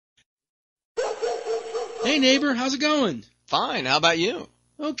Hey, neighbor, how's it going? Fine, how about you?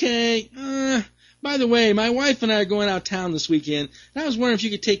 Okay. By the way, my wife and I are going out of town this weekend, and I was wondering if you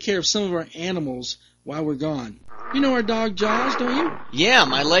could take care of some of our animals while we're gone. You know our dog Jaws, don't you? Yeah,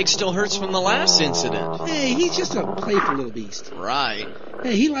 my leg still hurts from the last incident. Hey, he's just a playful little beast. Right.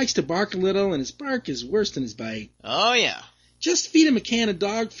 Hey, he likes to bark a little, and his bark is worse than his bite. Oh, yeah. Just feed him a can of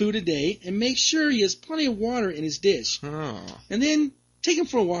dog food a day, and make sure he has plenty of water in his dish. Oh. And then take him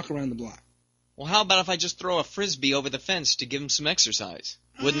for a walk around the block. Well, how about if I just throw a frisbee over the fence to give him some exercise?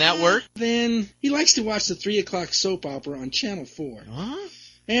 Wouldn't that work? Then he likes to watch the 3 o'clock soap opera on Channel 4. Huh?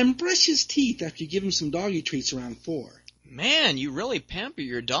 And brush his teeth after you give him some doggy treats around 4. Man, you really pamper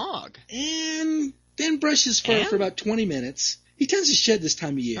your dog. And then brush his fur for about 20 minutes. He tends to shed this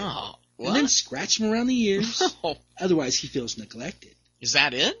time of year. Oh, what? And then scratch him around the ears. Oh. Otherwise, he feels neglected. Is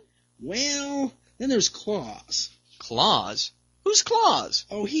that it? Well, then there's Claus. Claus? Who's Claus?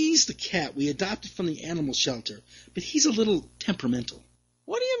 Oh, he's the cat we adopted from the animal shelter. But he's a little temperamental.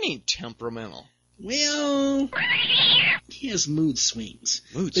 What do you mean, temperamental? Well, he has mood swings.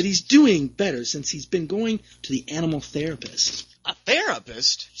 Moods? But he's doing better since he's been going to the animal therapist. A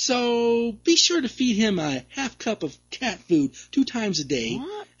therapist? So be sure to feed him a half cup of cat food 2 times a day.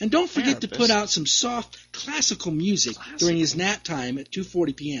 What? And don't forget to Therapist? put out some soft classical music during his nap time at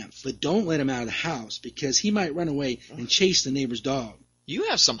 2:40 p.m. But don't let him out of the house because he might run away and chase the neighbor's dog. You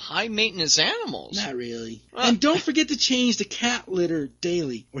have some high-maintenance animals. Not really. And don't forget to change the cat litter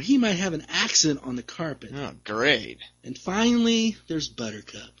daily, or he might have an accident on the carpet. Oh, great. And finally, there's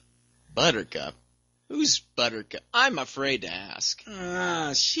Buttercup. Buttercup? Who's Buttercup? I'm afraid to ask.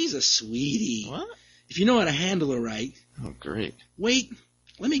 Ah, she's a sweetie. What? If you know how to handle her right. Oh, great. Wait,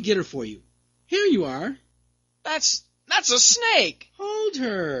 let me get her for you. Here you are. That's a snake. Hold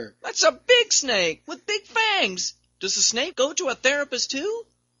her. That's a big snake with big fangs. Does the snake go to a therapist too?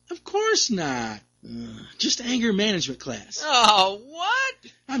 Of course not. Just anger management class. Oh,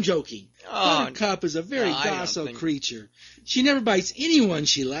 what? I'm joking. Oh, Buttercup is a very no, I don't docile think- creature. She never bites anyone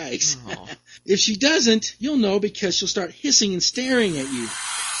she likes. Oh. If she doesn't, you'll know because she'll start hissing and staring at you.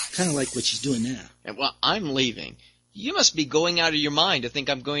 Kind of like what she's doing now. Well, I'm leaving. You must be going out of your mind to think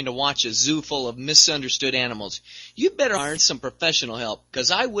I'm going to watch a zoo full of misunderstood animals. You better hire some professional help,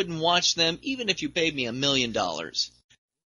 because I wouldn't watch them even if you paid me $1 million.